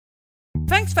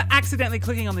Thanks for accidentally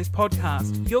clicking on this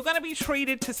podcast. You're going to be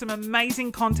treated to some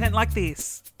amazing content like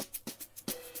this.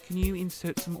 Can you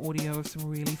insert some audio of some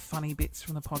really funny bits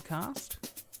from the podcast?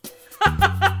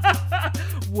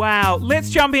 Wow, let's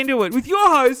jump into it with your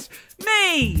host,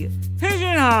 me,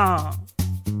 Hijinha.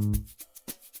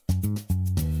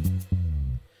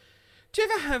 Do you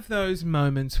ever have those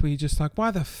moments where you're just like,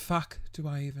 why the fuck do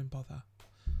I even bother?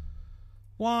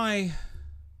 Why?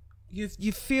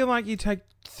 You feel like you take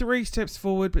 3 steps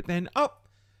forward, but then, we're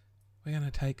going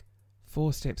to take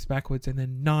 4 steps backwards and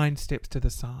then 9 steps to the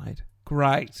side.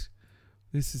 Great.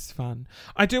 This is fun.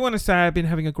 I do want to say I've been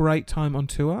having a great time on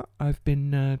tour. I've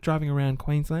been driving around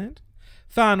Queensland,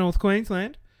 far north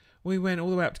Queensland. We went all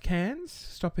the way up to Cairns,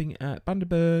 stopping at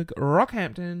Bundaberg,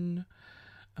 Rockhampton,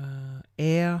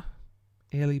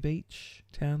 Airlie Beach,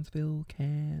 Townsville,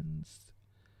 Cairns,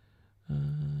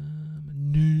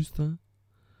 Noosa,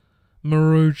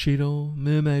 Maroochydore,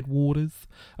 Mermaid Waters.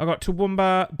 I got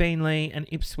Toowoomba, Beenleigh and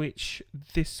Ipswich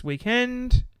this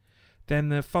weekend. Then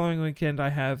the following weekend I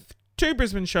have 2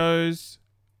 Brisbane shows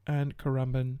and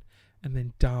Currumbin, and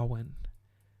then Darwin,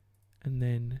 and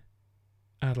then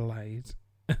Adelaide,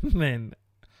 and then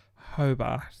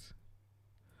Hobart.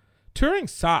 Touring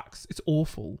sucks. It's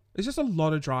awful. It's just a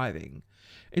lot of driving.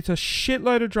 It's a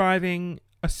shitload of driving,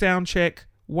 a sound check,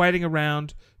 waiting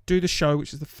around, do the show,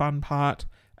 which is the fun part,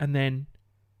 and then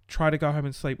try to go home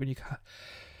and sleep when you can't.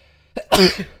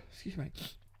 Excuse me.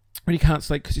 When you can't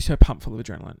sleep because you're so pumped full of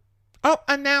adrenaline. Oh,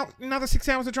 and now another 6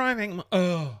 hours of driving.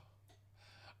 And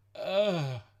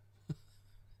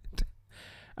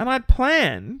I'd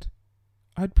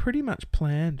pretty much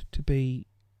planned to be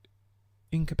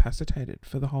incapacitated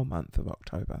for the whole month of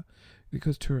October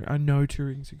because I know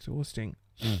touring's exhausting.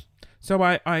 So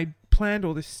I planned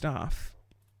all this stuff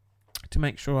to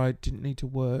make sure I didn't need to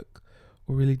work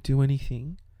or really do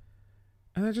anything.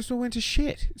 And it just all went to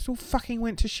shit. It all fucking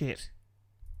went to shit.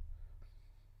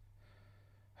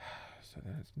 So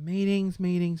there's meetings,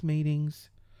 me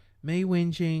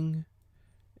whinging,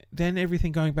 then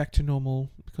everything going back to normal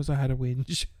because I had a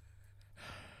whinge.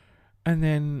 And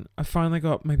then I finally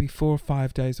got maybe 4 or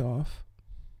 5 days off.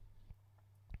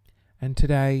 And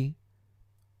today,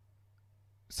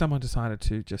 someone decided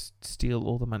to just steal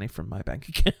all the money from my bank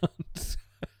account.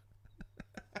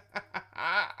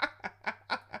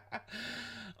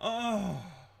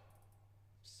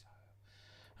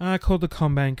 I called the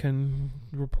Combank and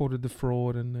reported the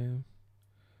fraud, and they're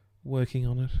working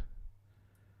on it.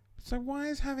 So why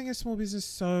is having a small business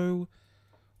so...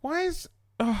 I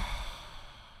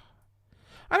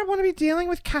don't want to be dealing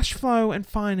with cash flow and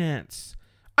finance.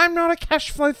 I'm not a cash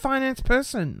flow finance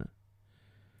person.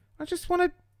 I just want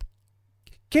to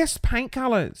guess paint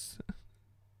colours.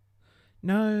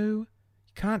 No, you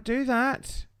can't do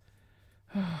that.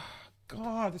 Oh,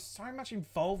 God, there's so much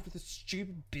involved with this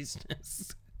stupid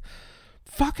business.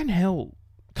 Fucking hell.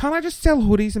 Can't I just sell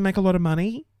hoodies and make a lot of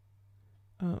money?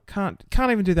 Can't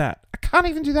even do that. I can't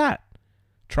even do that.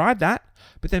 Tried that,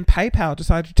 but then PayPal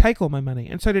decided to take all my money,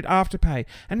 and so did Afterpay.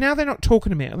 And now they're not talking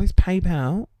to me. At least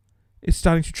PayPal is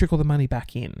starting to trickle the money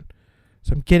back in.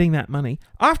 So I'm getting that money.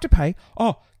 Afterpay,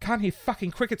 can't hear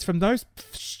fucking crickets from those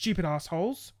stupid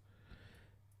assholes.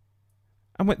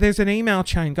 And there's an email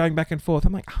chain going back and forth.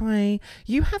 I'm like, hi,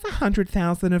 you have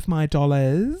 100,000 of my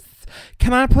dollars.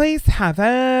 Can I please have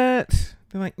it?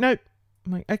 They're like, nope.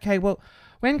 I'm like, okay, well,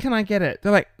 when can I get it?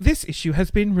 They're like, this issue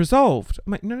has been resolved.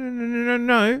 I'm like,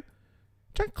 no.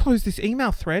 Don't close this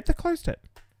email thread. They closed it.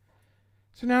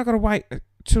 So now I've got to wait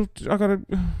till I've got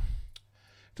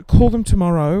to call them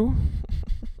tomorrow.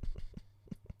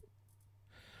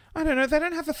 I don't know. They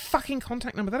don't have the fucking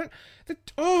contact number.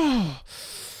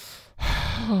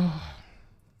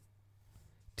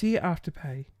 Dear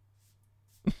Afterpay.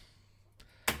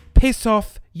 Piss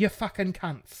off, you fucking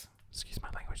cunts. Excuse my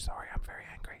language, sorry, I'm very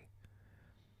angry.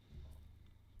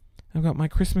 I've got my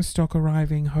Christmas stock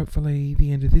arriving, hopefully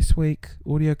the end of this week.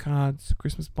 Audio cards,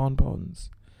 Christmas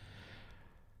bonbons.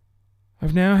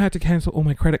 I've now had to cancel all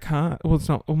my credit card,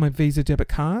 all my Visa debit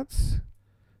cards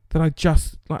that I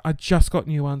just got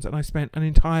new ones, and I spent an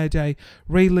entire day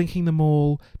relinking them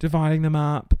all, dividing them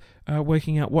up,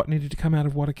 working out what needed to come out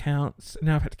of what accounts.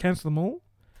 Now I've had to cancel them all.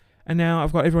 And now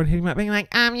I've got everyone hitting me up being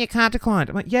like, your card declined.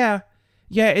 I'm like, yeah,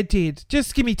 it did.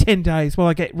 Just give me 10 days while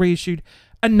I get reissued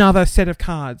another set of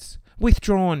cards.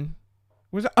 Withdrawn.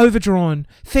 Was it overdrawn?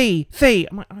 Fee.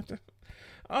 I'm like,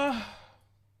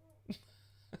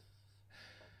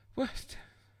 what?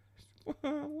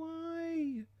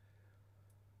 Why?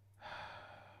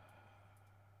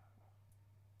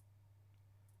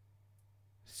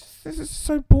 This is this is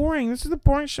so boring. This is the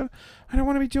boring shit I don't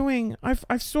want to be doing.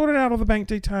 I've sorted out all the bank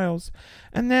details,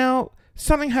 and now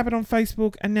something happened on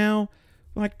Facebook, and now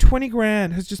like 20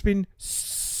 grand has just been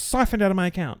siphoned out of my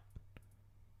account.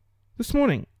 This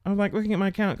morning, I was like looking at my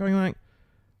account, going like,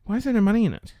 why is there no money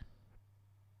in it?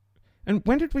 And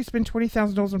when did we spend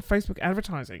 $20,000 on Facebook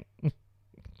advertising?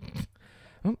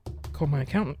 Oh, call my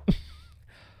accountant.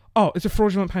 Oh, it's a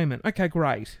fraudulent payment. Okay,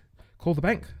 great. Call the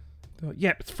bank. Like,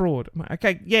 yep, it's fraud. I'm like,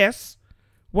 okay, yes.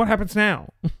 What happens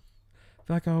now? They're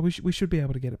like, oh, we should be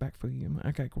able to get it back for you. I'm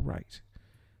like, okay, great.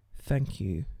 Thank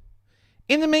you.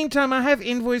 In the meantime, I have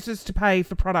invoices to pay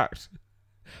for product.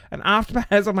 And Afterpay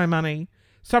has all my money.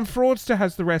 Some fraudster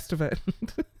has the rest of it.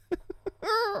 This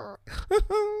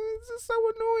is so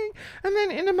annoying. And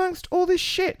then in amongst all this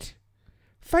shit,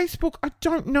 Facebook, I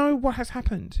don't know what has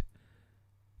happened.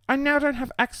 I now don't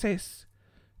have access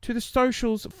to the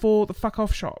socials for the fuck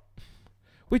off shop,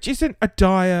 which isn't a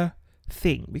dire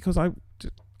thing because I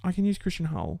can use Christian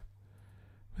Hull.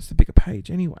 It's the bigger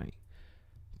page anyway.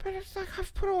 But it's like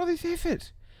I've put all this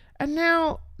effort and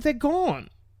now they're gone.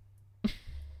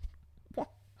 What?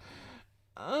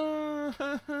 I'm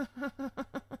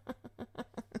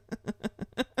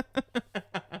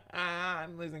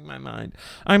losing my mind.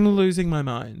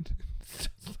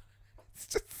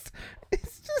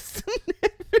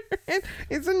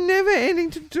 It's a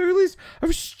never-ending to-do list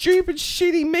of stupid,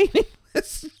 shitty,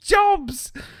 meaningless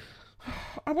jobs.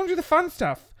 I want to do the fun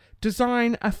stuff.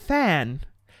 Design a fan.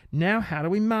 Now, how do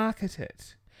we market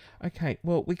it? Okay,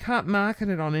 well, we can't market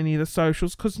it on any of the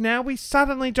socials because now we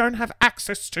suddenly don't have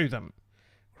access to them.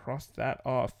 Cross that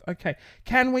off. Okay,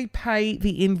 can we pay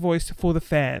the invoice for the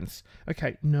fans?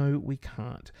 Okay, no, we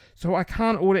can't. So I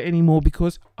can't order anymore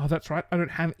because, oh, that's right, I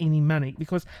don't have any money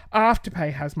because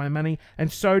Afterpay has my money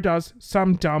and so does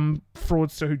some dumb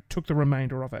fraudster who took the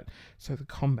remainder of it. So the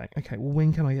CommBank. Okay, well,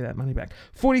 when can I get that money back?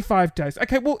 45 days.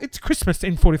 Okay, well, it's Christmas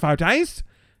in 45 days.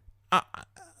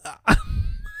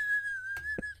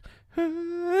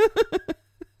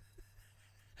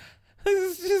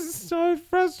 This is just so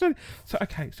frustrating. So,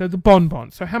 okay, so the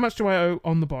bonbons. So how much do I owe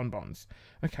on the bonbons?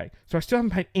 Okay, so I still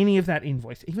haven't paid any of that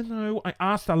invoice, even though I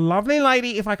asked the lovely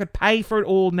lady if I could pay for it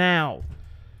all now.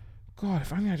 God,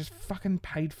 if only I just fucking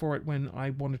paid for it when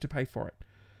I wanted to pay for it.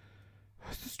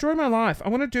 It's destroyed my life. I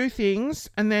want to do things,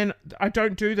 and then I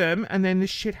don't do them, and then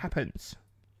this shit happens.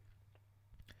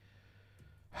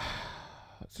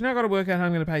 So now I've got to work out how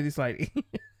I'm going to pay this lady.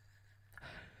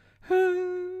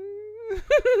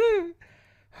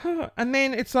 And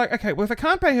then it's like, okay, well, if I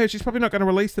can't pay her, she's probably not going to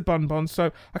release the bonbons,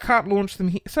 so I can't launch them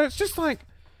here. So it's just like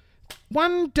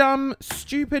one dumb,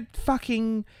 stupid,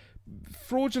 fucking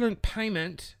fraudulent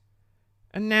payment,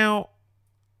 and now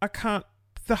I can't.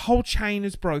 The whole chain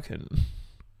is broken.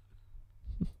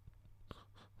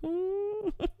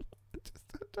 So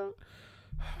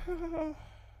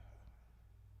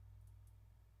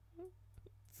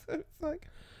it's like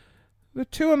the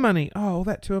tour money. Oh,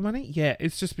 that tour money? Yeah,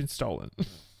 it's just been stolen.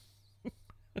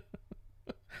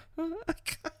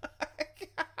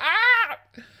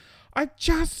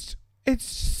 It's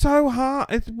so hard.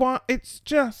 It's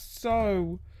just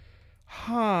so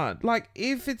hard. Like,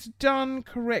 if it's done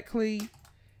correctly,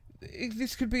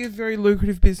 this could be a very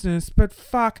lucrative business, but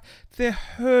fuck, the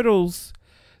hurdles,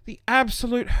 the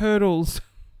absolute hurdles.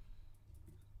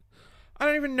 I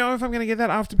don't even know if I'm going to get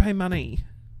that Afterpay money.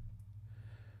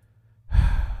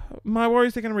 My worry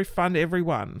is they're going to refund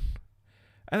everyone.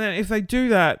 And then if they do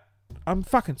that, I'm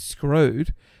fucking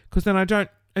screwed. Because then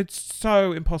it's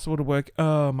so impossible to work.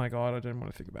 Oh my God, I don't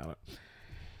want to think about it.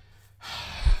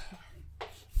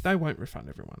 They won't refund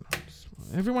everyone.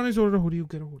 Everyone who's ordered a hoodie will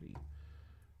get a hoodie.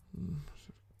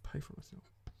 Pay for myself.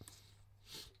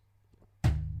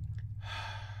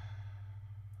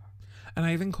 And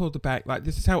I even called the bank. Like,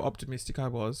 this is how optimistic I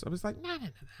was. I was like, no.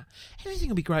 Everything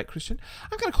will be great, Christian.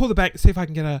 I'm going to call the bank to see if I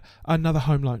can get another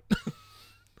home loan.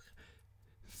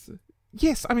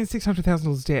 Yes, I'm in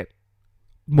 $600,000 debt.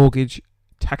 Mortgage,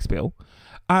 tax bill.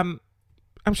 I'm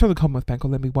sure the Commonwealth Bank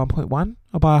will lend me 1.1.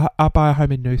 I'll buy a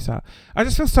home in Noosa. I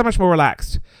just feel so much more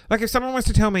relaxed. Like, if someone was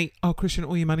to tell me, oh, Christian,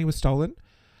 all your money was stolen,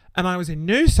 and I was in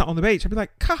Noosa on the beach, I'd be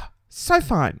like, so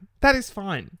fine. That is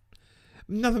fine.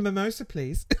 Another mimosa,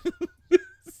 please.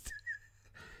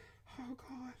 Oh,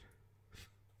 God.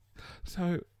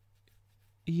 So,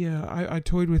 yeah, I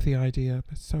toyed with the idea.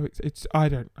 But so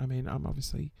I'm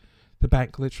obviously, the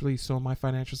bank literally saw my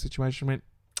financial situation and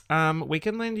went, we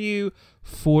can lend you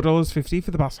 $4.50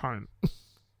 for the bus home.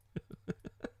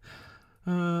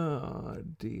 Oh,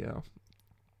 dear.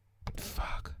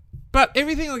 Fuck. But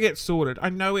everything will get sorted. I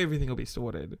know everything will be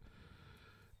sorted.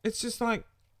 It's just like,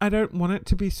 I don't want it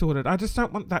to be sorted. I just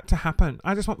don't want that to happen.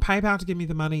 I just want PayPal to give me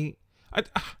the money. I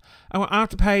want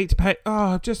Afterpay to pay.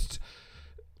 Oh, just.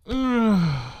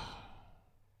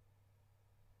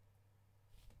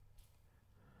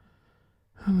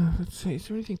 Let's see. Is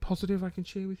there anything positive I can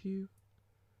share with you?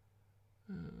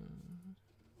 I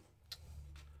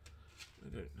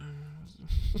don't know.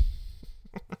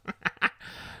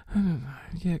 I don't know.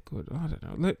 Yeah, good. I don't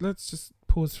know. Let's just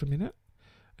pause for a minute.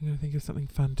 I'm going to think of something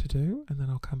fun to do, and then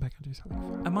I'll come back and do something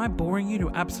fun. Am I boring you to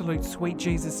absolute sweet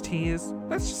Jesus tears?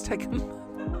 Let's just take a...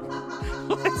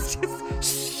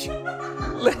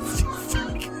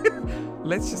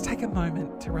 Let's just take a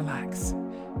moment to relax.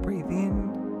 Breathe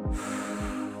in.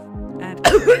 And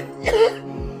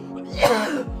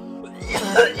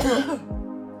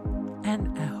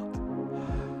and out.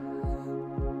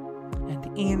 And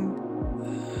in.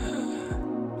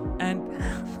 And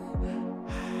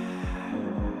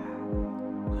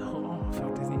oh, I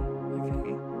felt dizzy.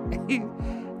 Okay.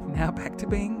 Now back to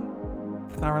being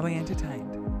thoroughly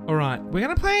entertained. Alright, we're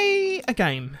going to play a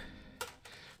game.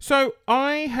 So,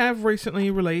 I have recently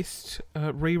re-released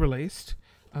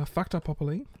Fucked Up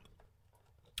Opoly,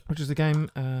 which is a game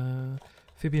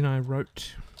Phoebe and I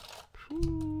wrote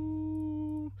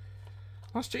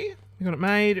last year. We got it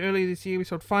made earlier this year. We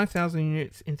sold 5,000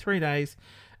 units in 3 days,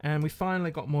 and we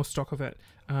finally got more stock of it.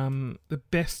 The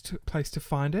best place to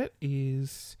find it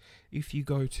is if you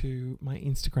go to my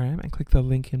Instagram and click the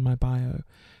link in my bio.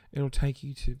 It'll take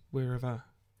you to wherever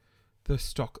the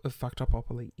stock of Fucked Up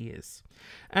Opoly is.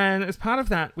 And as part of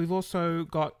that, we've also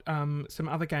got some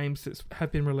other games that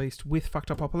have been released with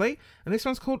Fucked Up Opoly, and this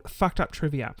one's called Fucked Up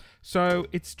Trivia. So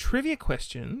it's trivia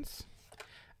questions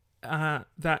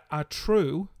that are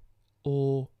true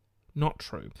or not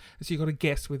true. So you've got to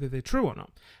guess whether they're true or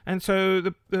not. And so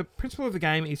the principle of the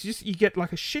game is you get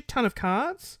like a shit ton of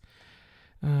cards,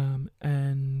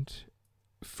 and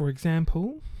for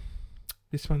example,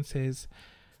 this one says,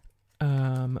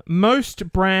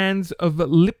 most brands of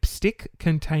lipstick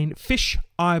contain fish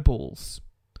eyeballs.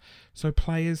 So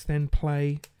players then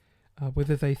play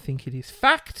whether they think it is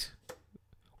fact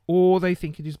or they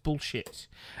think it is bullshit.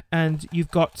 And you've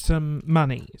got some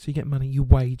money. So you get money, you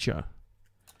wager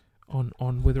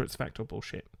on whether it's fact or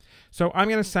bullshit. So I'm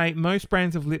going to say most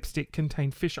brands of lipstick contain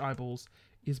fish eyeballs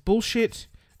is bullshit,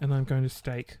 and I'm going to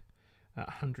stake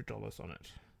 $100 on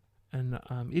it. And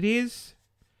it is...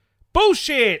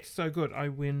 bullshit! So good. I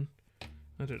win.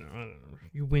 I don't know.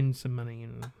 You win some money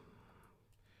and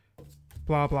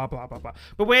blah, blah, blah, blah, blah.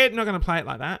 But we're not going to play it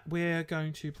like that. We're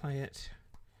going to play it...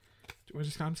 I'm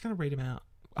just going to read them out.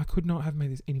 I could not have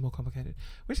made this any more complicated.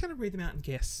 We're just going to read them out and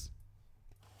guess.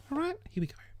 All right? Here we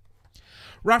go.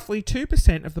 Roughly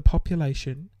 2% of the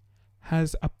population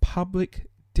has a public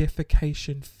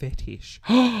defecation fetish.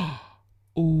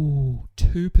 Ooh,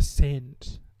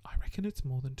 2%. I reckon it's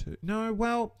more than 2. No,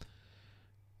 well...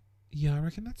 yeah, I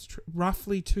reckon that's true.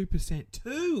 Roughly 2%.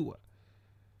 2%.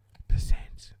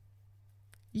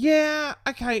 Yeah,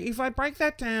 okay. If I break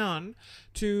that down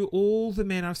to all the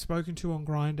men I've spoken to on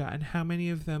Grindr and how many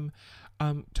of them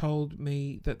told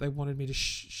me that they wanted me to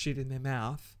shit in their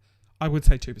mouth, I would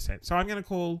say 2%. So I'm going to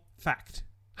call fact.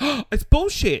 It's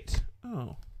bullshit.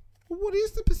 Oh. Well, what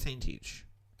is the percentage?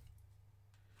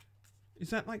 Is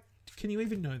that like... can you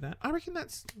even know that? I reckon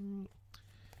that's...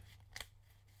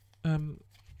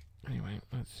 anyway,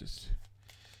 let's just...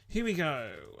 here we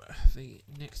go. The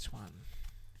next one.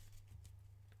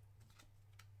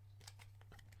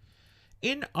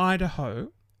 In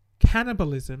Idaho,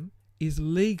 cannibalism is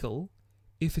legal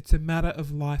if it's a matter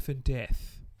of life and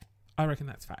death. I reckon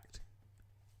that's fact.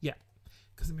 Yeah.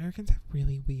 Because Americans have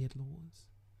really weird laws.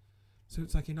 So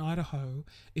it's like in Idaho,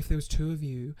 if there was two of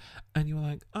you and you were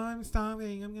like, oh, I'm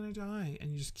starving, I'm going to die,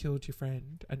 and you just killed your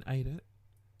friend and ate it,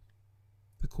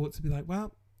 the courts would be like,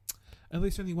 well, at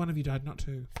least only one of you died, not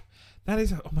two. That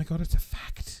is, oh my God, it's a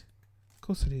fact. Of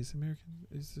course it is. American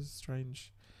is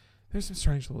strange. There's some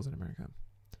strange laws in America.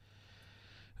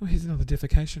 Oh, here's another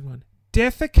defecation one.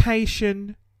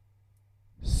 Defecation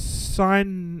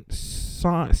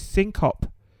syncope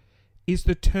is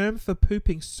the term for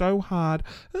pooping so hard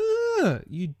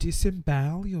you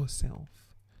disembowel yourself.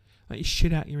 Like you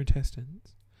shit out your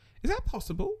intestines. Is that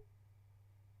possible?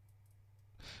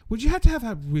 Would you have to have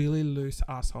a really loose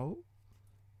asshole?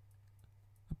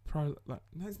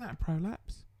 Isn't that a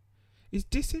prolapse? Is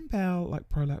disembowel like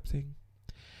prolapsing?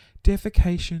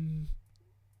 Defecation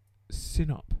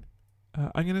synop.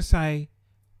 I'm going to say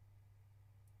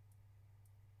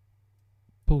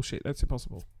bullshit. That's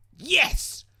impossible.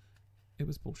 Yes! It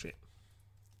was bullshit.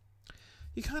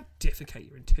 You can't defecate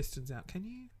your intestines out, can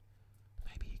you?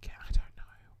 Maybe you can. I don't know.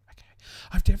 Okay.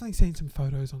 I've definitely seen some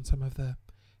photos on some of the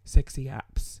sexy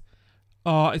apps.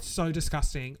 Oh, it's so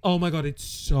disgusting. Oh my God, it's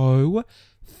so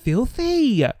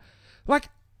filthy. Like,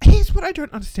 here's what I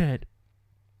don't understand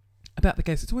about the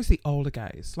gays. It's always the older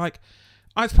gays. Like,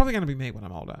 it's probably going to be me when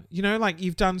I'm older. You know, like,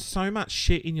 you've done so much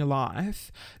shit in your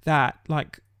life that,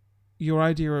 like, your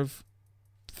idea of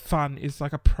fun is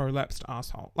like a prolapsed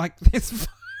asshole. Like,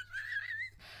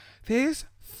 there's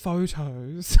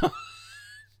photos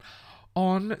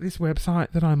on this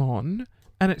website that I'm on,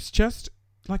 and it's just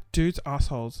like dudes'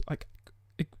 assholes, like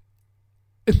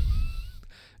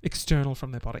external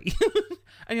from their body.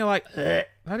 And you're like,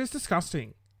 that is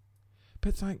disgusting. But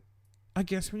it's like, I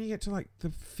guess when you get to like the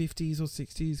 50s or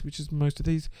 60s, which is most of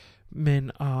these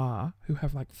men are, who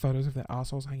have like photos of their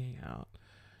assholes hanging out,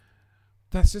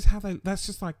 that's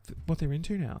just like what they're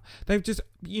into now. They've just,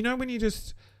 you know, when you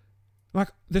just, like,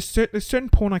 there's certain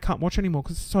porn I can't watch anymore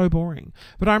because it's so boring.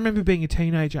 But I remember being a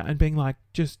teenager and being like,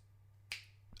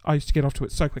 I used to get off to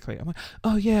it so quickly. I'm like,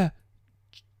 oh yeah,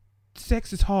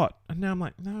 sex is hot. And now I'm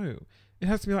like, no. It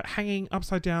has to be like hanging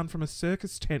upside down from a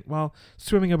circus tent while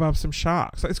swimming above some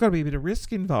sharks. Like, there's got to be a bit of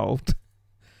risk involved.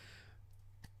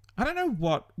 I don't know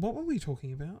what were we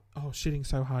talking about? Oh, shitting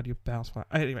so hard your bowels fly.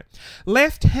 Anyway,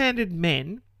 left-handed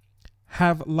men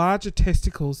have larger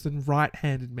testicles than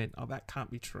right-handed men. Oh, that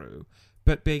can't be true.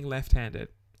 But being left-handed,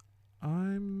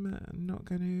 I'm not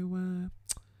going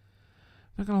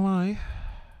to lie.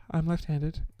 I'm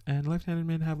left-handed, and left-handed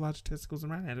men have larger testicles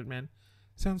than right-handed men.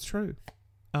 Sounds true.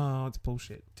 Oh, it's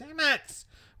bullshit. Damn it!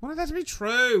 Why would that to be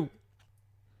true?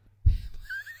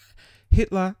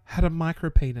 Hitler had a micro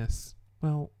penis.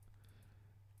 Well,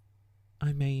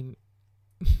 I mean,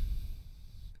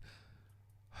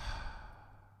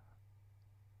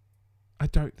 I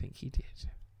don't think he did.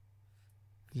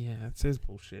 Yeah, it says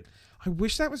bullshit. I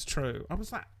wish that was true. I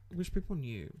was like, I wish people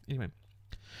knew. Anyway,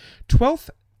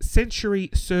 12th century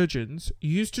surgeons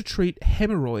used to treat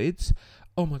hemorrhoids.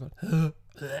 Oh my God.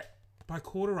 By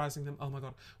cauterizing them. Oh my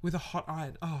God. With a hot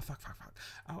iron. Oh, fuck.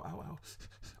 Ow.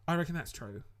 I reckon that's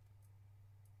true.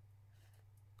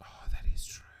 Oh, that is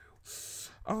true.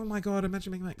 Oh my God,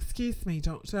 imagine being like, excuse me,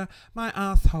 doctor, my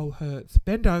asshole hurts.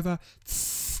 Bend over.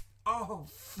 Oh,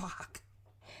 fuck.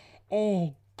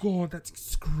 Oh, God, that's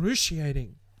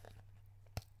excruciating.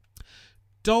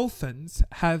 Dolphins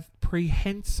have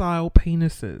prehensile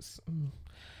penises.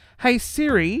 Hey,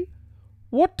 Siri,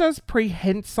 what does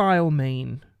prehensile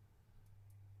mean?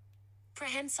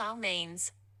 Prehensile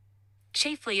means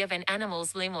chiefly of an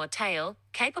animal's limb or tail,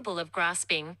 capable of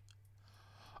grasping.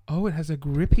 Oh, it has a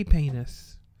grippy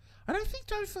penis. I don't think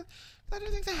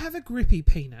they have a grippy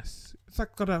penis. It's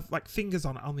like got like fingers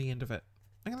on the end of it.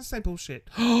 I'm gonna say bullshit.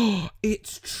 Oh,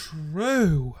 it's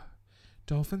true.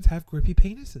 Dolphins have grippy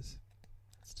penises.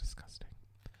 That's disgusting.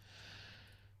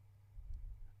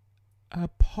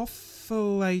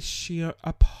 Apophilation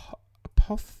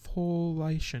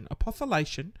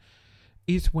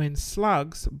is when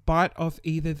slugs bite off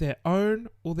either their own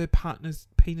or their partner's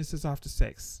penises after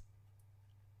sex.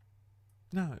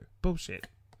 No, bullshit.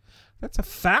 That's a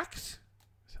fact.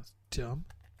 Sounds dumb.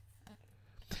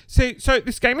 See, so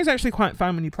this game is actually quite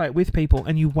fun when you play it with people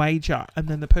and you wager, and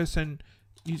then the person,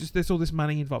 there's all this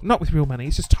money involved. Not with real money,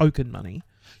 it's just token money.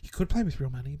 You could play with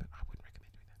real money, but I wouldn't recommend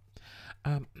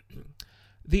doing that.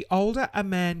 The older a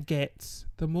man gets,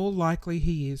 the more likely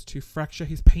he is to fracture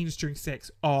his penis during sex.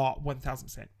 Oh,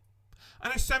 1000%. I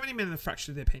know so many men that have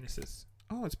fractured their penises.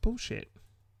 Oh, it's bullshit.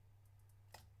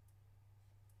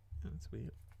 That's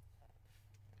weird.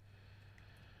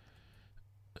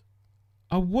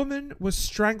 A woman was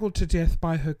strangled to death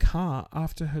by her car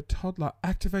after her toddler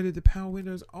activated the power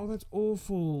windows. Oh, that's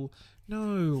awful.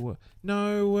 No.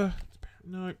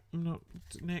 Not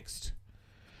next.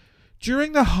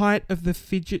 During the height of the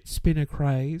fidget spinner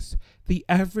craze, the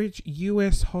average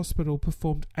US hospital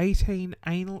performed 18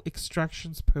 anal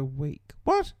extractions per week.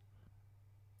 What?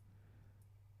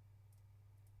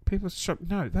 People shop.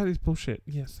 No, that is bullshit.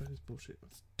 Yes, that is bullshit.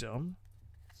 That's dumb.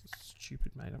 It's a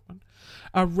stupid made up one.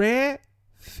 A rare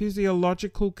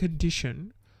physiological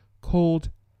condition called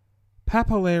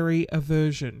papillary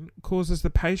aversion causes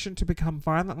the patient to become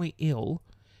violently ill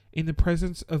in the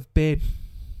presence of bare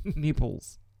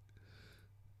nipples.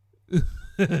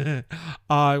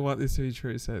 I want this to be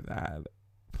true so bad.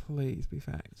 Please be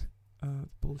fact.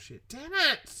 It's bullshit. Damn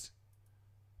it!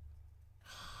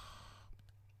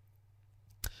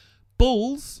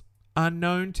 Bulls are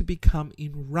known to become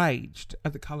enraged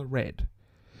at the colour red,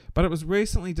 but it was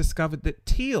recently discovered that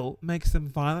teal makes them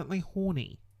violently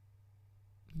horny.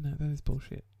 No, that is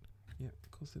bullshit. Yeah,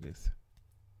 of course it is.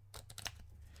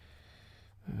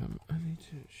 I need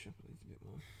to shuffle these a bit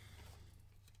more.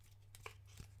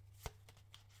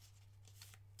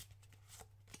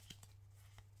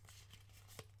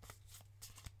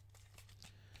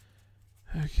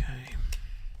 Okay.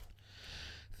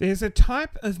 There's a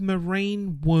type of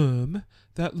marine worm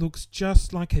that looks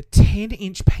just like a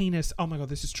 10-inch penis. Oh my God,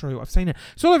 this is true. I've seen it.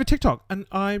 It's all over TikTok, and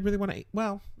I really want to eat.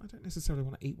 Well, I don't necessarily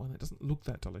want to eat one. It doesn't look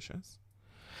that delicious.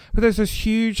 But there's this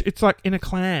huge, it's like in a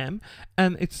clam,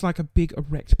 and it's like a big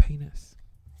erect penis.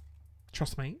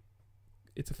 Trust me.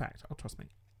 It's a fact. Oh, trust me.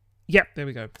 Yep, there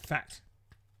we go. Fact.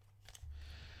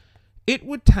 It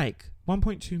would take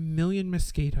 1.2 million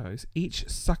mosquitoes, each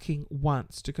sucking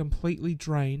once, to completely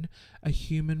drain a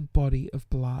human body of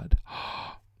blood.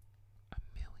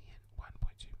 1.2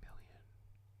 million.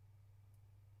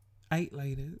 8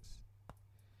 litres.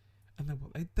 And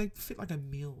they fit like a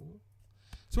mill.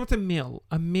 So what's a mill?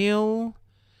 A mill,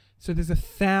 so there's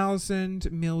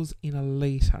 1,000 mils in a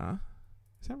litre.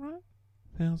 Is that right?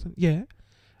 1,000? Yeah.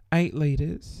 8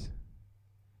 litres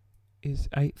is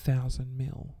 8,000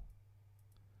 mil.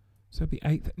 So it'd be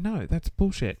 8... No, that's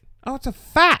bullshit. Oh, it's a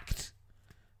fact!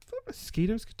 I thought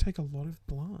mosquitoes could take a lot of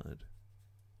blood.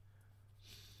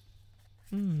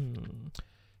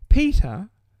 Peter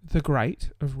the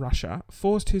Great of Russia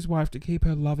forced his wife to keep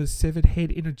her lover's severed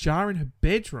head in a jar in her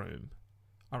bedroom.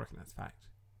 I reckon that's fact.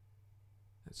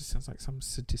 That just sounds like some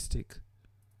sadistic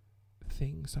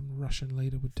thing some Russian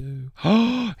leader would do.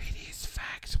 Oh, it is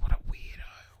fact. What a weirdo.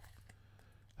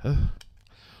 Ugh.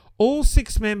 All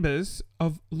 6 members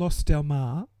of Los Del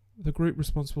Mar, the group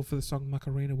responsible for the song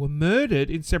Macarena, were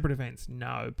murdered in separate events.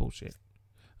 No, bullshit.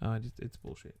 Oh, it's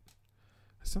bullshit.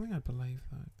 It's something I believe,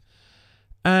 though.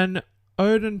 An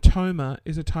odontoma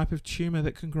is a type of tumour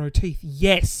that can grow teeth.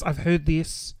 Yes, I've heard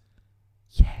this.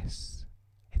 Yes,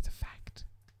 it's a fact.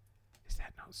 Is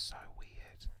that not so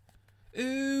weird?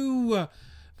 Ooh.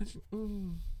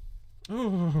 Ooh.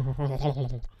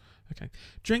 Okay.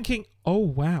 Drinking... Oh,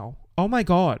 wow. Oh, my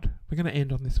God. We're going to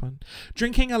end on this one.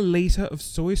 Drinking a litre of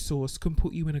soy sauce can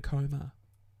put you in a coma.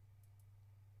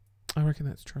 I reckon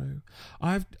that's true.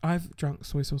 I've drunk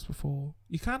soy sauce before.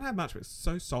 You can't have much, but it's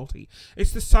so salty.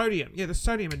 It's the sodium. Yeah, the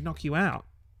sodium would knock you out.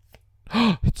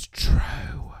 Oh, it's true.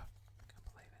 I can't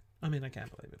believe it. I mean, I can't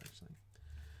believe it, actually.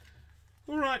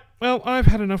 All right. Well, I've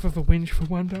had enough of a whinge for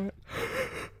one day.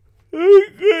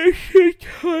 I'm so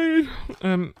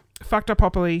tired. Fucked up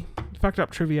Opoly. Fucked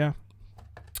up trivia.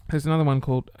 There's another one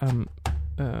called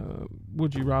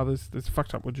Would You Rathers. There's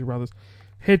fucked up Would You Rathers.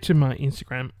 Head to my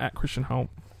Instagram at Christian Holt,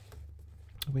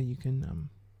 where you can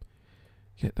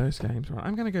get those games right.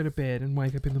 I'm going to go to bed and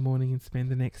wake up in the morning and spend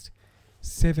the next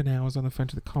 7 hours on the phone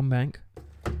to the Combank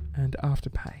and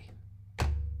Afterpay.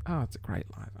 Oh, it's a great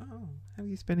life. Oh, how are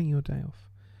you spending your day off?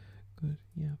 Good.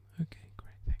 Yeah. Okay,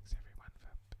 great. Thanks, everyone,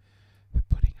 for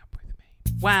putting up with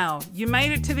me. Wow, you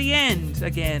made it to the end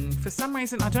again. For some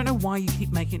reason, I don't know why you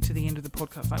keep making it to the end of the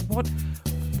podcast. Like,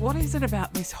 what is it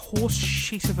about this horse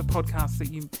shit of a podcast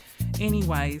that you...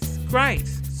 Anyways, great.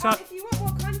 So if you want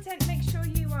more content, make sure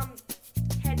you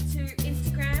head to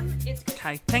Instagram. It's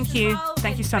okay. Thank you.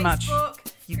 Thank you so much.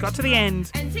 You got to the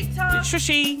end. And TikTok. It's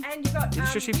Shushy. And you got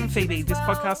it's Shushy from YouTube Phoebe. as This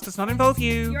well. podcast does not involve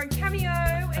you. You're on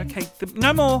Cameo. Okay,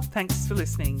 no more. Thanks for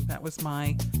listening. That was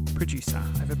my producer.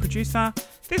 I have a producer.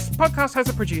 This podcast has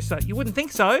a producer. You wouldn't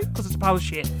think so, because it's a pile of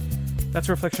shit. That's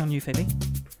a reflection on you, Phoebe.